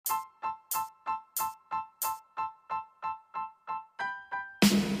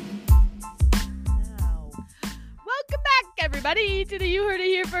everybody, to the You Heard It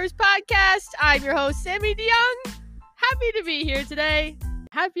Here First podcast. I'm your host, Sammy DeYoung. Happy to be here today.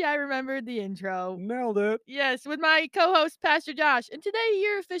 Happy I remembered the intro. Nailed it. Yes, with my co-host, Pastor Josh. And today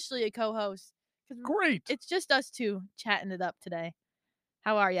you're officially a co-host. Great. It's just us two chatting it up today.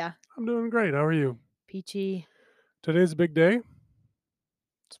 How are ya? I'm doing great. How are you? Peachy. Today's a big day.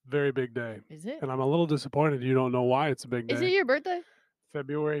 It's a very big day. Is it? And I'm a little disappointed you don't know why it's a big day. Is it your birthday?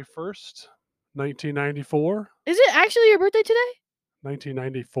 February 1st, 1994. Is it actually your birthday today?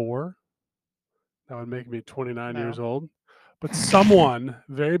 1994. That would make me 29 years No. old. But someone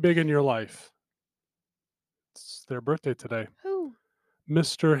very big in your life, it's their birthday today. Who?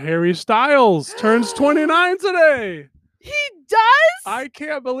 Mr. Harry Styles turns 29 today. He does? I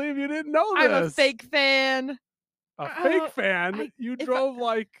can't believe you didn't know this. I'm a fake fan. A fake fan? You if drove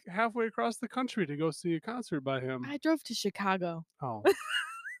like halfway across the country to go see a concert by him. I drove to Chicago. Oh.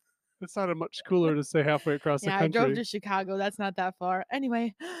 It sounded much cooler to say halfway across the Yeah, I country. drove to Chicago. That's not that far.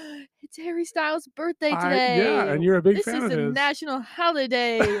 Anyway, it's Harry Styles' birthday today. Yeah, and you're a big This fan is of a his. national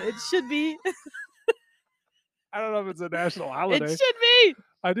holiday. It should be. I don't know if it's a national holiday. It should be.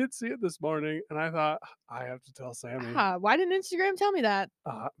 I did see it this morning, and I thought, I have to tell Sammy. Why didn't Instagram tell me that?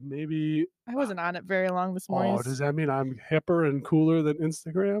 Maybe. I wasn't on it very long this morning. Oh, does that mean I'm hipper and cooler than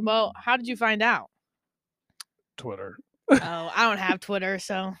Instagram? Well, how did you find out? Twitter. Oh, I don't have Twitter,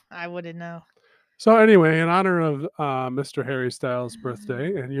 so I wouldn't know. So anyway, in honor of Mr. Harry Styles'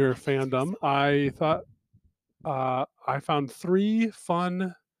 birthday and your fandom, I thought I found 3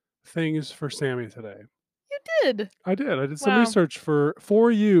 fun things for Sammy today. You did. I did. I did some Wow. research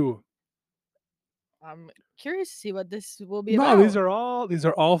for you. I'm curious to see what this will be about. No, these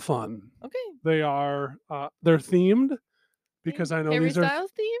are all fun. Okay. They are they're themed because I know Harry these are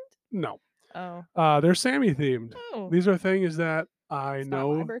Styles themed? no. Oh. They're Sammy themed. Oh. These are things that I It's not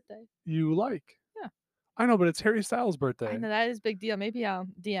my know birthday. you like. Yeah. I know, but it's Harry Styles' I birthday. know that is a big deal. Maybe I'll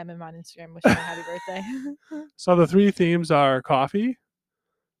DM him on Instagram wishing him a happy birthday. So the 3 themes are coffee,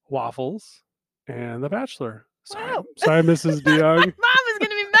 waffles, and The Bachelor. Wow. Sorry, Mrs. DeYoung. Mom is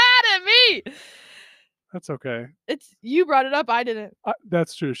gonna be mad at me. That's okay. It's you brought it up. I didn't.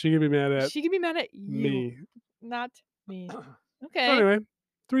 That's true. She can be mad at She can be mad at you, me. not me. So Okay. anyway,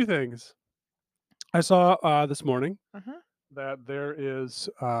 3 things. I saw this morning Uh-huh. that there is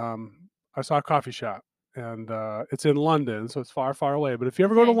I saw a coffee shop, and it's in London, so it's far, far away. But if you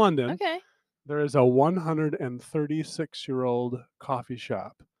ever go to Okay. London, Okay. there is a 136-year-old coffee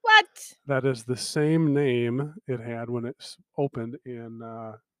shop What? that is the same name it had when it opened in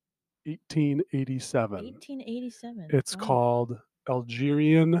 1887. 1887. It's Wow. called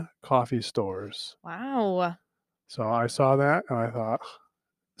Algerian Coffee Stores. Wow. So I saw that, and I thought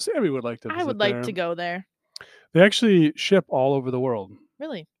Sammy would like to visit I would like there. to go there. They actually ship all over the world.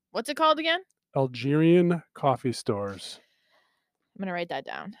 Really? What's it called again? Algerian Coffee Stores. I'm gonna write that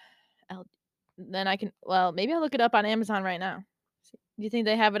down. Then I can. Well, maybe I'll look it up on Amazon right now. Do you think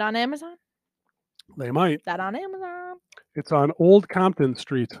they have it on Amazon? They might. That on Amazon? It's on Old Compton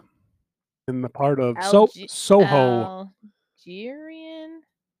Street in the part of Soho. Algerian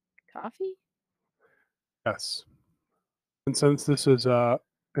coffee? Yes. And since this is an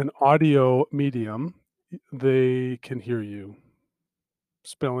audio medium, they can hear you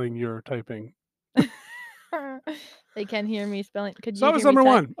spelling your typing. They can hear me spelling. Could So you that was hear me number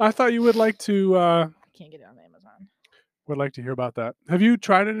type? 1. I thought you would like to I can't get it on Amazon. would like to hear about that. Have you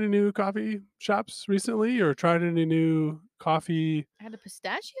tried any new coffee shops recently, or tried any new coffee? I had a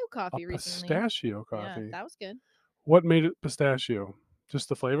pistachio coffee recently. Pistachio coffee. Yeah, that was good. What made it pistachio? Just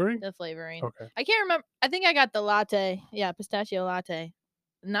the flavoring? The flavoring. Okay. I can't remember. I think I got the latte. Yeah, pistachio latte.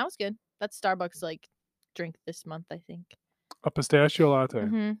 And that was good. That's Starbucks like drink this month, I think. A pistachio latte.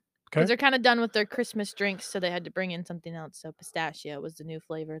 Mm-hmm. Okay. Because they're kind of done with their Christmas drinks, so they had to bring in something else. So pistachio was the new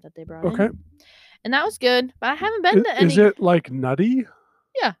flavor that they brought Okay. in. And that was good. But I haven't been to any. Is it like nutty?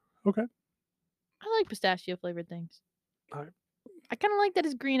 Yeah. Okay. I like pistachio flavored things. Alright. I kind of like that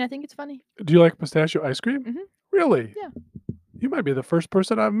it's green. I think it's funny. Do you like pistachio ice cream? Mhm. Really? Yeah. You might be the first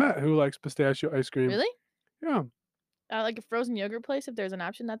person I've met who likes pistachio ice cream. Really? Yeah. Like a frozen yogurt place. If there's an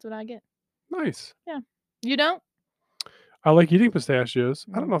option, that's what I get. Nice. You don't? I like eating pistachios.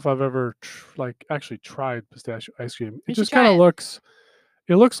 I Mhm. don't know if I've ever actually tried pistachio ice cream. You It should just try kind of it. looks.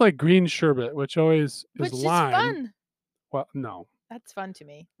 It looks like green sherbet, which always Which is is lime. fun. Well, no. That's fun to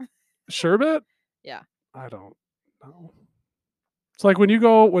me. Sherbet? Yeah. I don't know. It's like when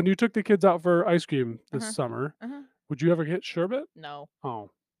you took the kids out for ice cream this Uh-huh. summer, Uh-huh. would you ever get sherbet? No. Oh.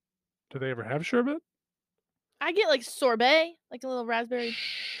 Do they ever have sherbet? I get like sorbet, like a little raspberry.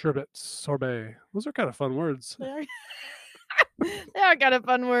 Sherbet, sorbet. Those are kind of fun words. They are, they are kind of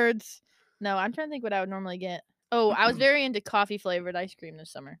fun words. No, I'm trying to think what I would normally get. Oh, I was very into coffee flavored ice cream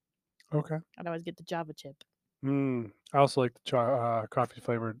this summer. Okay. I'd always get the Java chip. I also like the coffee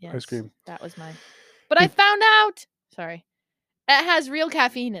flavored ice Yes, cream. that was mine. But I found out, sorry, it has real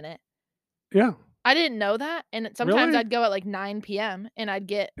caffeine in it. Yeah. I didn't know that, and sometimes Really? I'd go at like 9 p.m. and I'd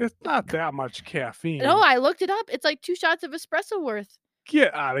get. It's not that much caffeine. No, I looked it up. It's like 2 shots of espresso worth.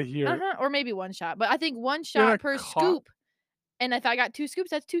 Get out of here. Or maybe 1 shot, but I think 1 In a shot per cup? scoop. And if I got 2 scoops,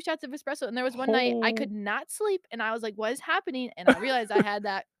 that's 2 shots of espresso. And there was one night I Oh. could not sleep, and I was like, "What is happening?" And I realized I had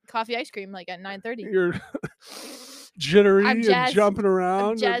that coffee ice cream like at 9:30. You're jittery I'm and jazzed. jumping I'm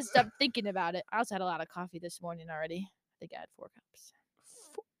around. jazzed up thinking about it. I also had a lot of coffee this morning already. I think I had 4 cups.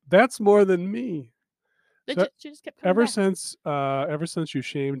 That's more than me. She just kept coming back. Ever since you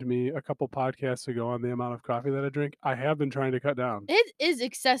shamed me a couple podcasts ago on the amount of coffee that I drink, I have been trying to cut down. It is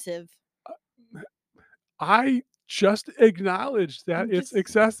excessive. I just acknowledged that I'm it's just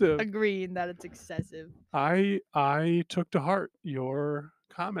excessive. Agreeing that it's excessive. I took to heart your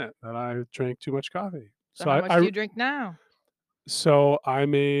comment that I drank too much coffee. So how much do you drink now? So I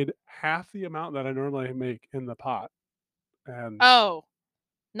made half the amount that I normally make in the pot. And Oh,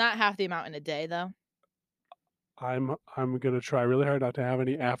 not half the amount in a day though. I'm gonna try really hard not to have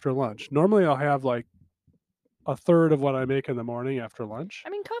any after lunch. Normally I'll have like a third of what I make in the morning after lunch.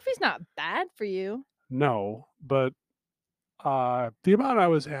 I mean, coffee's not bad for you. No, but the amount I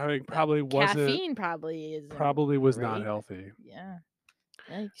was having probably Caffeine probably was not great. healthy. Yeah.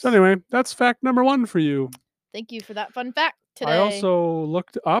 Yikes. So anyway, that's fact number 1 for you. Thank you for that fun fact today. I also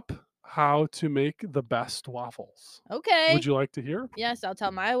looked up how to make the best waffles. Okay. Would you like to hear? Yes, I'll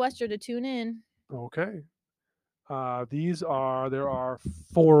tell Maya Wester to tune in. Okay. There are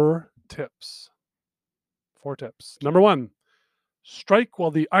 4 tips. 4 tips. Number 1, strike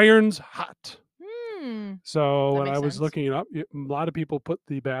while the iron's hot. So That when I makes was sense. looking it up, a lot of people put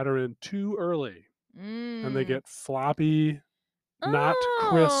the batter in too early and they get floppy, not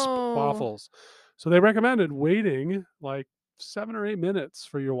crisp waffles. So they recommended waiting like 7 or 8 minutes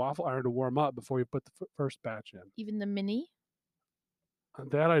for your waffle iron to warm up before you put the first batch in. Even the mini?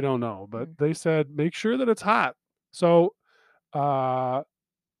 That I don't know, but they said make sure that it's hot. So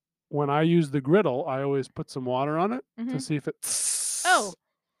when I use the griddle, I always put some water on it to see if it's. Oh,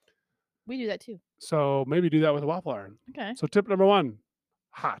 we do that too. So maybe do that with a waffle iron. Okay. So tip number 1,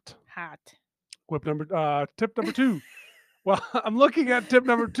 hot. Tip number 2. Well, I'm looking at tip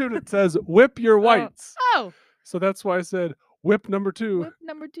number 2 that says whip your whites. Oh. So that's why I said whip number 2. Whip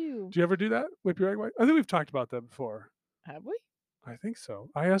number 2. Do you ever do that? Whip your egg white? I think we've talked about that before. Have we? I think so.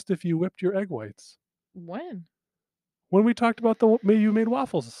 I asked if you whipped your egg whites. When? When we talked about you made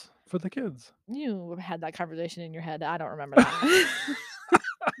waffles for the kids. You had that conversation in your head. I don't remember that.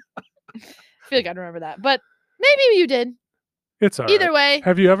 I feel like I remember that, but maybe you did. It's all Either right. way.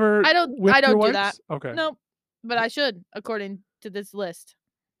 Have you ever? I don't whipped your do whites? that. Okay. Nope. But I should, according to this list.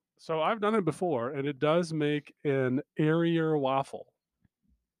 So I've done it before, and it does make an airier waffle.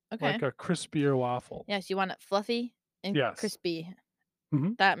 Okay. Like a crispier waffle. Yes, you want it fluffy and crispy.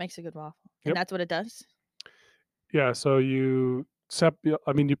 Mhm. That makes a good waffle. And that's what it does? Yeah, so you put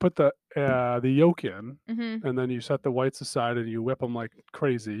the yolk in, and then you set the whites aside and you whip them like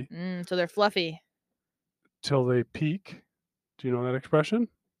crazy. So they're fluffy. Till they peak. Do you know that expression?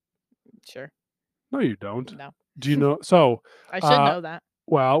 Sure. No, you don't. No. Do you know? So I should know that.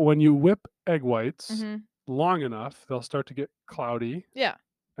 Well, when you whip egg whites long enough, they'll start to get cloudy. Yeah.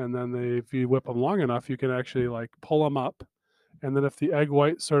 And then if you whip them long enough, you can actually like pull them up. And then if the egg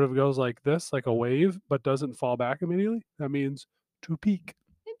white sort of goes like this, like a wave, but doesn't fall back immediately, that means to peak.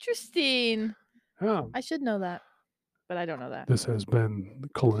 Interesting. Yeah. I should know that, but I don't know that. This has been the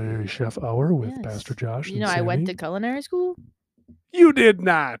Culinary Chef Hour with Pastor Josh. You know, I went to culinary school. You did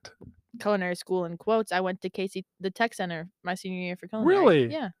not. Culinary school in quotes. I went to Casey, the Tech Center, my senior year for culinary.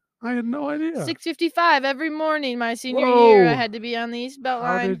 Really? Yeah. I had no idea. 6:55 every morning my senior year. I had to be on the East Belt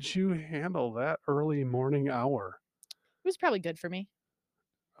line. How did you handle that early morning hour? It was probably good for me.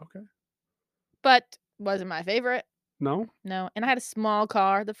 Okay. But wasn't my favorite. No? No. And I had a small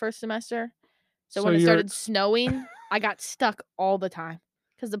car the first semester. So when it started snowing, I got stuck all the time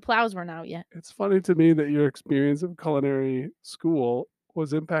because the plows weren't out yet. It's funny to me that your experience of culinary school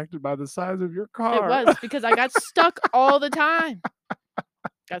was impacted by the size of your car. It was because I got stuck all the time.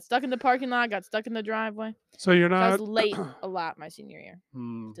 Got stuck in the parking lot, got stuck in the driveway. So you're not. I was late a lot my senior year.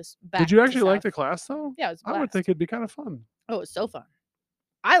 Just Did you actually like the class though? Yeah, it was. I would think it'd be kind of fun. Oh, it was so fun.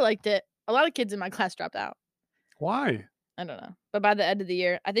 I liked it. A lot of kids in my class dropped out. Why? I don't know. But by the end of the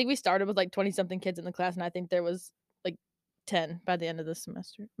year, I think we started with like 20-something kids in the class, and I think there was like 10 by the end of the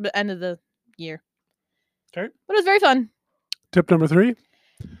semester, the end of the year. Okay. But it was very fun. Tip number 3,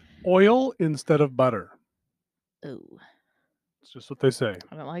 oil instead of butter. Oh, It's just what they say.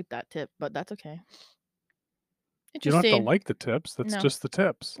 I don't like that tip, but that's okay. You don't have to Interesting. like the tips. That's No. just the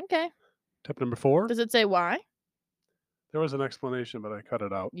tips. Okay. Tip number 4. Does it say why? There was an explanation, but I cut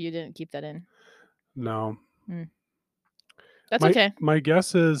it out. You didn't keep that in. No. That's okay. My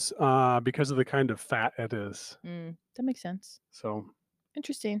guess is because of the kind of fat it is. That makes sense. So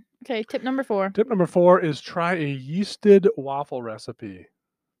Interesting. Okay, tip number 4. tip number 4 is try a yeasted waffle recipe.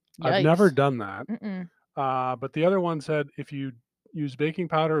 I've never Yikes. done that. But the other one said if you use baking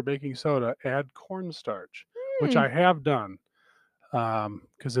powder or baking soda, add cornstarch, which I have done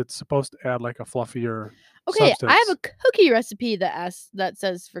because it's supposed to add like a fluffier Okay, substance. I have a cookie recipe that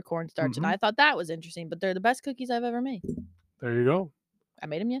says for cornstarch, and I thought that was interesting, but they're the best cookies I've ever made. There you go. I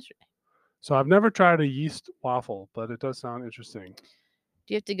made them yesterday. So I've never tried a yeast waffle, but it does sound interesting.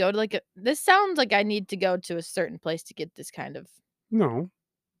 Do you have to go to this sounds like I need to go to a certain place to get this kind of... No.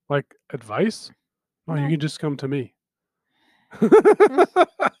 Like advice? Oh, No. you can just come to me.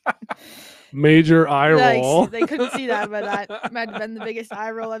 Major eye roll. They couldn't see that, but that might have been the biggest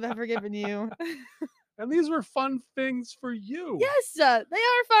eye roll I've ever given you. And these were fun things for you. Yes, they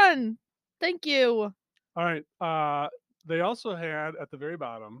are fun. Thank you. All right. They also had at the very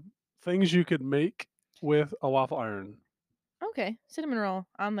bottom things you could make with a waffle iron. Okay, cinnamon roll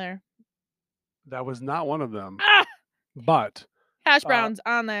on there. That was not one of them. Ah! But hash browns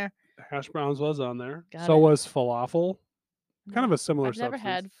on there. Hash browns was on there. Got so it. was falafel. Kind of a similar I've never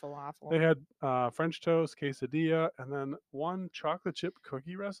substance. had falafel. They had French toast, quesadilla, and then one chocolate chip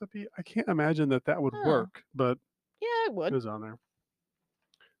cookie recipe. I can't imagine that would work, but yeah, it would. It was on there.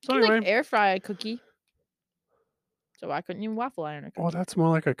 So you can anyway, air fry a cookie. So why couldn't you waffle iron a cookie? Well, that's more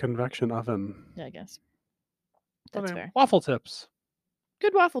like a convection oven. Yeah, I guess. That's fair. Waffle tips.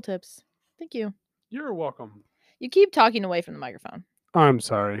 Good waffle tips. Thank you. You're welcome. You keep talking away from the microphone. I'm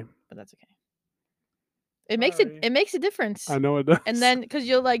sorry. But that's okay. It makes a difference. I know it does. And then because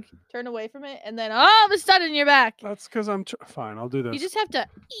you'll like turn away from it, and then all of a sudden you're back. That's because I'm fine. I'll do this. You just have to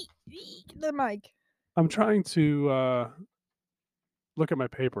eat the mic. I'm trying to look at my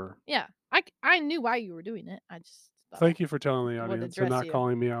paper. Yeah, I knew why you were doing it. I just thank you for telling the audience and not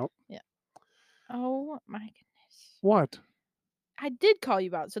calling me out. Yeah. Oh my goodness. What? I did call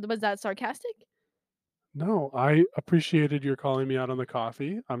you out. So was that sarcastic? No, I appreciated your calling me out on the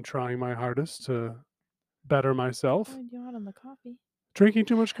coffee. I'm trying my hardest to better myself. Why you out on the coffee? Drinking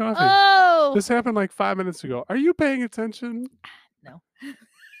too much coffee. Oh! This happened like 5 minutes ago. Are you paying attention? No.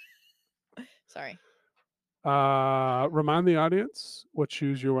 Sorry. Remind the audience what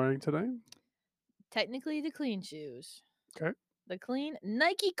shoes you're wearing today. Technically the clean shoes. Okay. The clean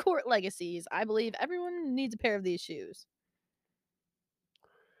Nike Court Legacies. I believe everyone needs a pair of these shoes.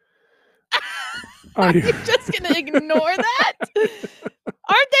 Are you just gonna ignore that?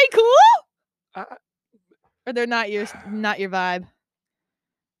 Aren't they cool? Or they're not your vibe?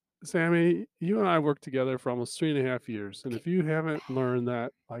 Sammy, you and I worked together for almost 3.5 years, and if you haven't learned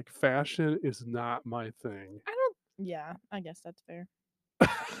that, like, fashion is not my thing. Yeah, I guess that's fair. I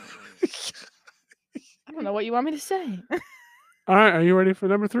don't know what you want me to say. All right, are you ready for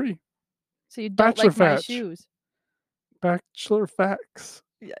number 3? So you don't like my shoes. Bachelor facts.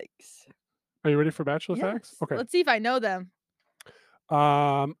 Yikes. Are you ready for bachelor facts? Okay. Let's see if I know them.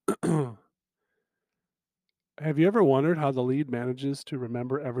 Have you ever wondered how the lead manages to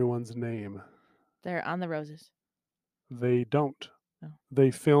remember everyone's name? They're on the roses. They don't. Oh. They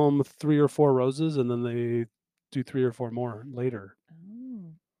film 3 or 4 roses and then they do 3 or 4 more later.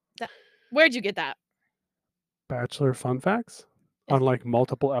 Oh. Where'd you get that? Bachelor fun facts? On like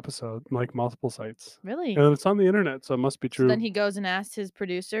multiple episodes, like multiple sites. Really? And it's on the internet, so it must be true. So then he goes and asks his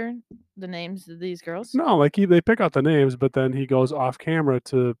producer the names of these girls? No, like they pick out the names, but then he goes off camera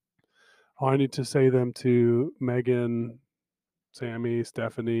to, I need to say them to Megan, Sammy,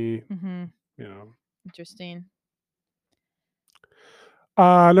 Stephanie, you know. Interesting.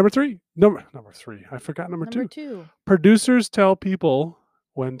 Number 3. Number 3. I forgot number 2. 2. Producers tell people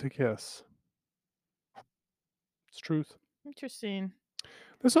when to kiss. It's truth. Interesting.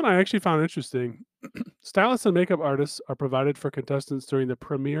 This one I actually found interesting. Stylists and makeup artists are provided for contestants during the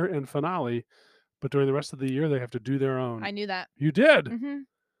premiere and finale, but during the rest of the year, they have to do their own. I knew that. You did? Mm-hmm.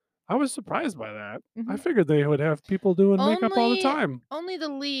 I was surprised by that. Mm-hmm. I figured they would have people doing makeup all the time. Only the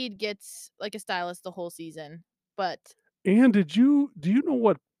lead gets like a stylist the whole season, but... And do you know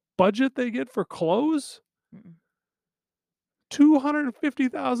what budget they get for clothes?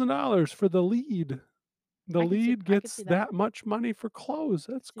 $250,000 for the lead. The lead gets that much money for clothes.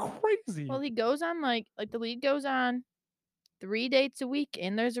 That's crazy. Well, he goes on like the lead goes on 3 dates a week,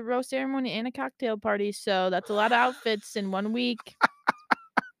 and there's a rose ceremony and a cocktail party, so that's a lot of outfits in 1 week.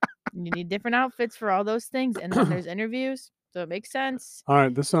 You need different outfits for all those things, and then there's interviews, so it makes sense. All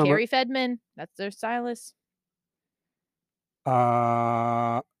right, this sounds Carrie Fedman, that's their stylist.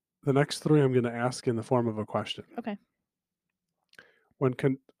 the next three I'm going to ask in the form of a question. Okay.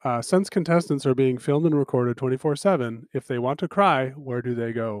 Since contestants are being filmed and recorded 24/7, if they want to cry, where do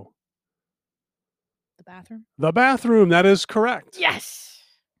they go? The bathroom. The bathroom. That is correct. Yes.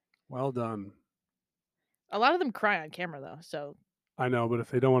 Well done. A lot of them cry on camera though, so I know, but if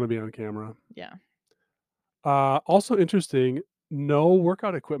they don't want to be on camera. yeah. Also interesting, no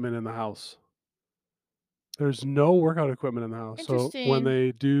workout equipment in the house. There's no workout equipment in the house. So when Interesting.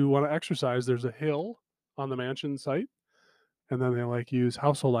 they do want to exercise, there's a hill on the mansion site, and then they like use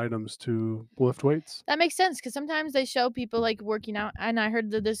household items to lift weights. That makes sense because sometimes they show people like working out, and I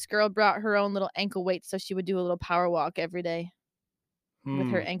heard that this girl brought her own little ankle weights, so she would do a little power walk every day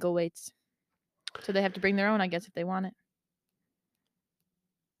with her ankle weights. So they have to bring their own, I guess, if they want it.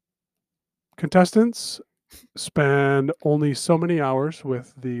 Contestants spend only so many hours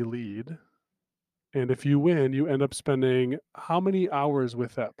with the lead, and if you win, you end up spending how many hours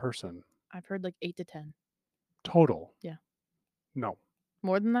with that person I've heard like 8 to 10. total? Yeah. No.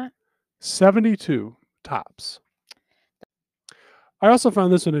 More than that? 72 tops. I also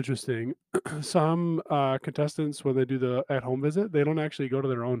found this one interesting. Some contestants, when they do the at-home visit, they don't actually go to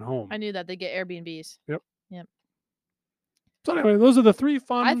their own home. I knew that. They get Airbnbs. Yep. Yep. So anyway, those are the three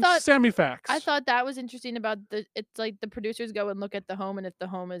fun Sammy facts. I thought that was interesting about it's like the producers go and look at the home, and if the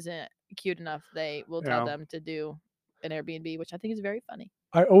home isn't cute enough, they will tell them to do an Airbnb, which I think is very funny.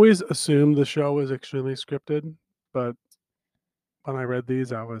 I always assumed the show was extremely scripted, but when I read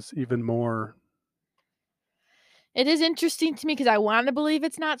these, I was even more. It is interesting to me because I want to believe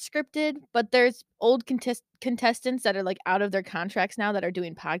it's not scripted, but there's old contestants that are like out of their contracts now that are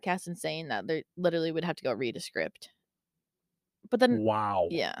doing podcasts and saying that they literally would have to go read a script. But then, wow.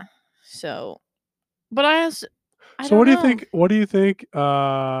 Yeah. So, but I also. So what do you think? What do you think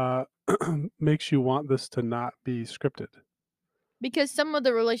makes you want this to not be scripted? Because some of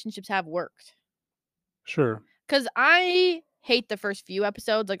the relationships have worked. Sure. Because I hate the first few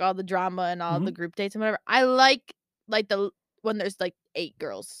episodes, like all the drama and all the group dates and whatever. I like when there's like 8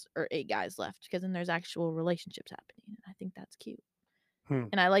 girls or 8 guys left, because then there's actual relationships happening, and I think that's cute.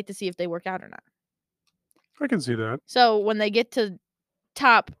 And I like to see if they work out or not. I can see that. So when they get to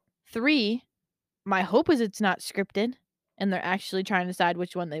top 3, my hope is it's not scripted and they're actually trying to decide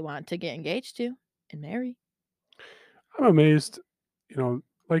which one they want to get engaged to and marry. I'm amazed,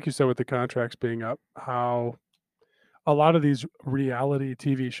 like you said, with the contracts being up, how a lot of these reality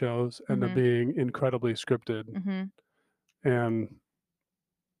TV shows end up being incredibly scripted. And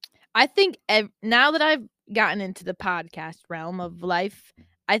I think now that I've gotten into the podcast realm of life,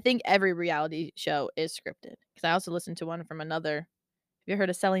 I think every reality show is scripted. Because I also listened to one from another. Have you heard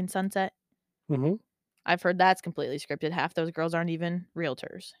of Selling Sunset? I've heard that's completely scripted. Half those girls aren't even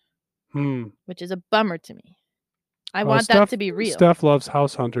realtors, which is a bummer to me. I want that to be real. Steph loves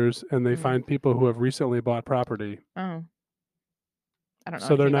house hunters, and they find people who have recently bought property. Oh. I don't know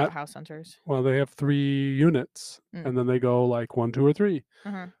So they're anything not about house hunters. Well, they have 3 units, and then they go like 1, 2, or 3.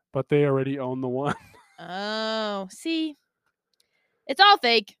 But they already own the one. Oh, see? It's all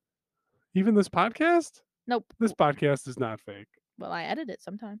fake. Even this podcast? Nope. This podcast is not fake. Well, I edit it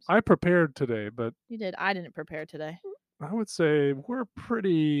sometimes. I prepared today, but You did. I didn't prepare today. I would say we're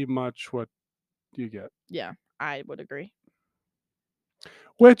pretty much what you get. Yeah, I would agree.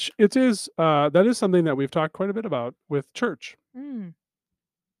 Which it is, that is something that we've talked quite a bit about with church. To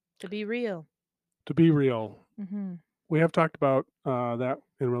be real. To be real. We have talked about that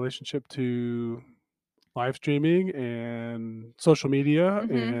in relationship to live streaming and social media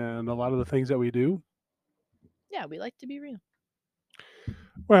and a lot of the things that we do. Yeah, we like to be real.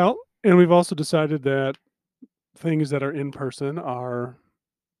 Well, and we've also decided that things that are in person are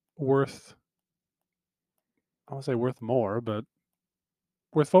worth, I won't say worth more, but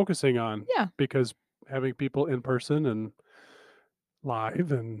worth focusing on. Yeah. Because having people in person and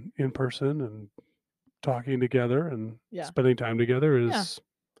live and in person and talking together and spending time together is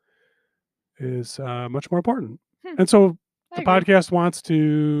much more important. And so the podcast wants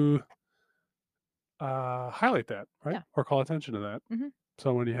to highlight that, right? Yeah. Or call attention to that.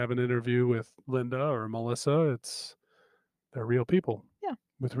 So when you have an interview with Linda or Melissa, they're real people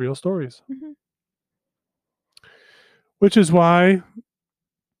with real stories. Which is why,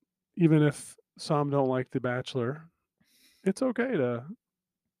 even if some don't like The Bachelor, it's okay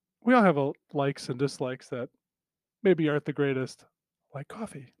we all have likes and dislikes that maybe aren't the greatest, like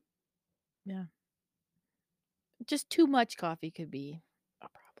coffee. Yeah. Just too much coffee could be a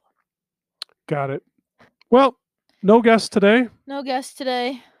problem. Got it. Well, no guests today. No guests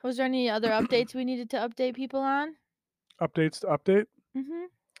today. Was there any other updates we needed to update people on? Updates to update.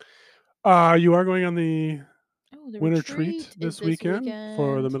 Mhm. You are going on the Oh, the winter treat retreat is this this weekend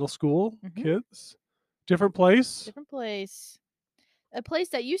for the weekend. middle school Mhm. kids. Different place. Different place. A place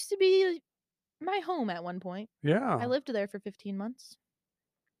that used to be my home at one point. I Yeah. lived there for 15 months.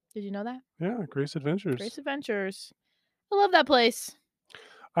 Did you know that? Yeah. Grace Adventures. Grace Adventures. I love that place.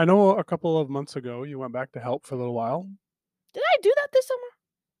 I know a couple of months ago you went back to help for a little while. Did I do that this summer?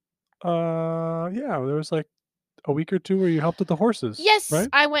 Yeah, there was like a week or two where you helped with the horses, Yes, right?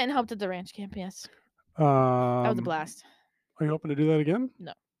 I went and helped at the ranch camp. Yes, that was a Um, blast. are you hoping to do that again?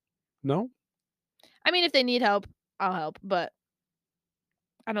 No, No? I mean if they need help, I'll help, but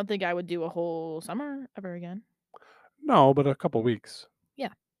I don't think I would do a whole summer ever again. No, but a couple weeks. Yeah,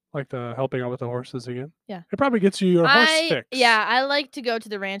 Like the helping out with the horses again. yeah. It probably gets you your horse fix. I like to go to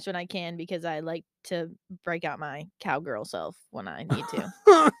the ranch when I can because I like to break out my cowgirl self when I need to.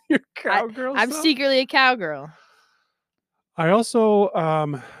 Your I cowgirl I'm self? secretly a cowgirl. I also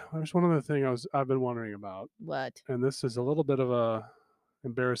there's one other thing I've been wondering about, What? and this is a little bit of a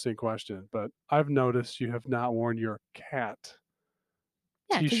embarrassing question, but I've noticed you have not worn your cat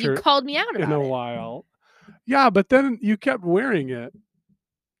Yeah, because you t-shirt called me out in about a it. while. Yeah, but then you kept wearing it.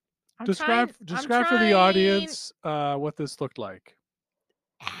 I'm Describe for the trying. audience what this looked like.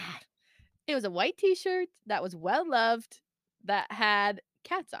 It was a white T-shirt that was well loved that had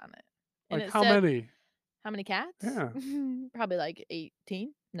cats on it, and Like it how said, many? "How many cats?" Yeah, Probably like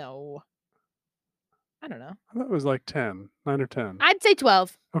 18. No, I don't know. I thought it was like 10, 9 or 10. I'd say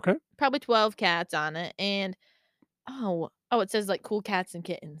 12. Okay. Probably 12 cats on it, and it says like cool cats and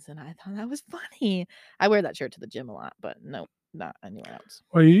kittens, and I thought that was funny. I wear that shirt to the gym a lot, but no, not anywhere else.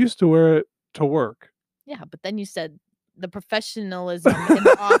 Well, you used to wear it to work. Yeah, but then you said the professionalism in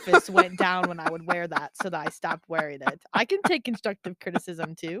the office went down when I would wear that, so that I stopped wearing it. I can take constructive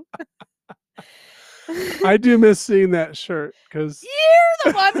criticism too. I do miss seeing that shirt because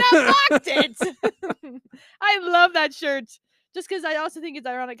You're the one that mocked it. I love that shirt. Just because I also think it's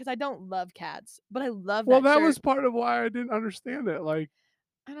ironic because I don't love cats, but I love well, that that shirt. was part of why I didn't understand it. Like,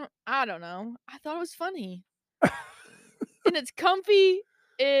 I don't know. I thought it was funny. And it's comfy.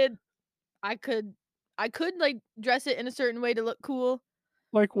 It I could like dress it in a certain way to look cool.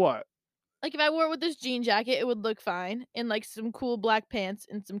 like what? Like if I wore it with this jean jacket, it would look fine, and like some cool black pants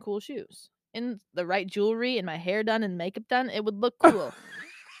and some cool shoes. And the right jewelry and my hair done and makeup done, it would look cool.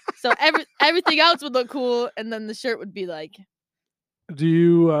 So everything else would look cool, and then the shirt would be like, Do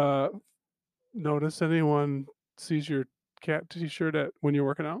you notice anyone sees your cat T-shirt at when you're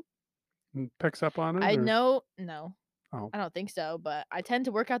working out and picks up on it? I Or know no. oh, I don't think so, but I tend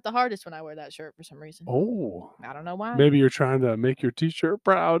to work out the hardest when I wear that shirt for some reason. oh, I don't know why. maybe you're trying to make your T-shirt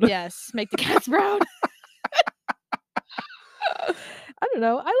proud. Yes, make the cats proud. I don't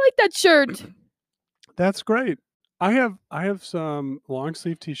know. I like that shirt. That's great. I have some long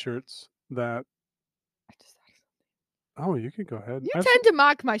sleeve T-shirts that. Oh, you can go ahead. You tend to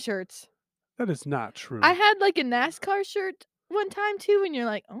mock my shirts. That is not true. I had like a NASCAR shirt one time too, and you're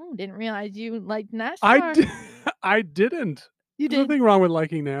like, "Oh, didn't realize you liked I NASCAR." did. I didn't. You There's did. nothing wrong with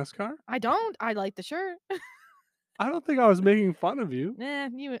liking NASCAR. I don't. I like the shirt. I don't think I was making fun of you. Nah,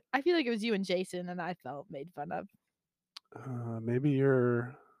 you. I feel like it was you and Jason, and I felt made fun of. Maybe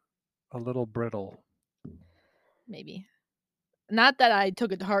you're a little brittle. Maybe. Not that I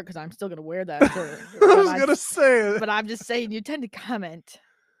took it to heart because I'm still gonna wear that shirt. I was gonna say it. But I'm just saying you tend to comment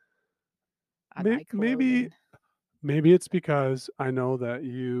on my Maybe clothing. maybe it's because I know that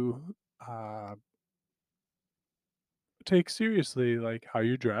you take seriously like how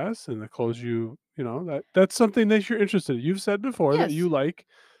you dress and the clothes you know that's something that you're interested in. You've said before that Yes, you like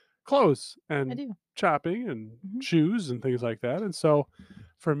clothes I and do. shopping and Mhm. shoes and things like that. And so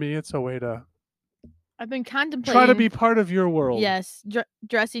for me, it's a way to I've been try to contemplating, be part of your world. yes,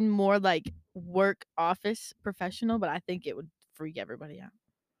 dressing more like work office professional, but I think it would freak everybody out.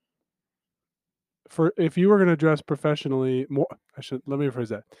 For if you were going to dress professionally more, let me rephrase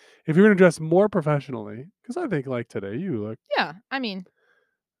that. If you're going to dress more professionally, because I think like today you look, Yeah, I mean,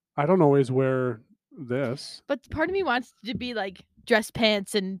 I don't always wear this. but part of me wants to be like dress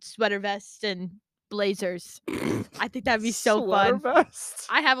pants and sweater vests and blazers. I think that'd be so Sweater fun. vest.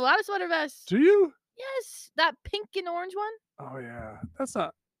 I have a lot of sweater vests. Do you? Yes, that pink and orange one. Oh yeah, that's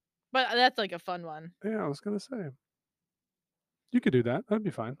not. But that's like a fun one. Yeah, I was gonna say you could do that. That'd be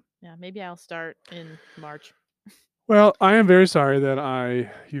fine. Yeah, maybe I'll start in March. Well, I am very sorry that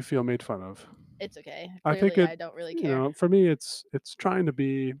you feel made fun of. It's okay. I think Clearly, it, I don't really you care. know, for me, it's trying to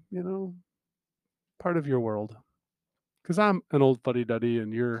be, part of your world. Because I'm an old fuddy duddy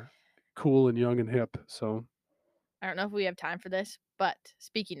and you're cool and young and hip. So I don't know if we have time for this, but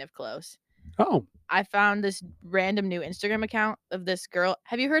speaking of clothes, Oh. I found this random new Instagram account of this girl.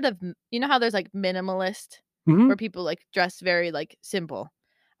 Have you heard of you know how there's like minimalist Mhm. where people like dress very like simple?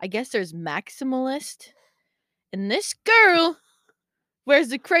 I guess there's maximalist. And this girl wears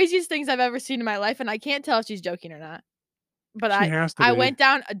the craziest things I've ever seen in my life, and I can't tell if she's joking or not. But She I has to I be. went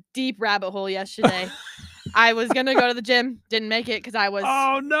down a deep rabbit hole yesterday. I was gonna go to the gym, didn't make it because Oh, I was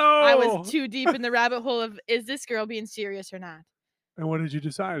no! too deep in the rabbit hole of, is this girl being serious or not? And what did you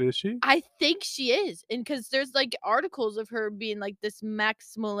decide? Is she? I think she is, and because there's, like, articles of her being, like, this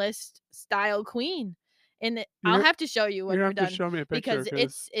maximalist style queen, and I'll You're have to show you you're when gonna we're have to done show me a picture because 'cause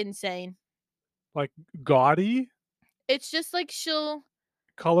it's insane. like, gaudy? It's just like she'll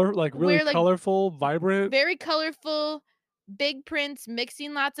Like, really wear, like, colorful, vibrant? very colorful, big prints,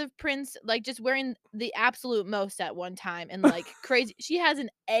 mixing lots of prints, like, just wearing the absolute most at one time and, like, crazy she has an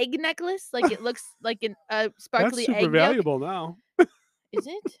egg necklace, like, it looks like a That's sparkly super egg yolk. valuable now. Is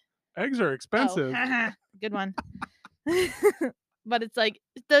it? Eggs are Oh, expensive. good one. But it's like,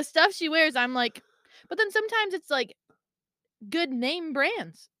 the stuff she wears, I'm like but then sometimes it's, like, good name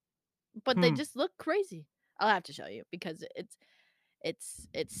brands, but they Hmm. just look crazy. I'll have to show you because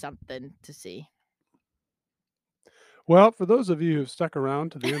it's something to see. Well, for those of you who've stuck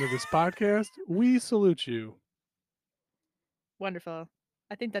around to the end of this podcast, we salute you. Wonderful.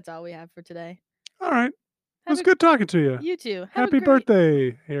 I think that's all we have for today. Alright. It Have was a good talking to you. You too. Have a Happy great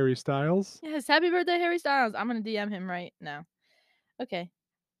birthday, Harry Styles. Yes, happy birthday, Harry Styles. I'm gonna DM him right now. Okay.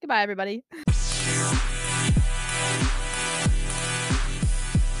 Goodbye, everybody.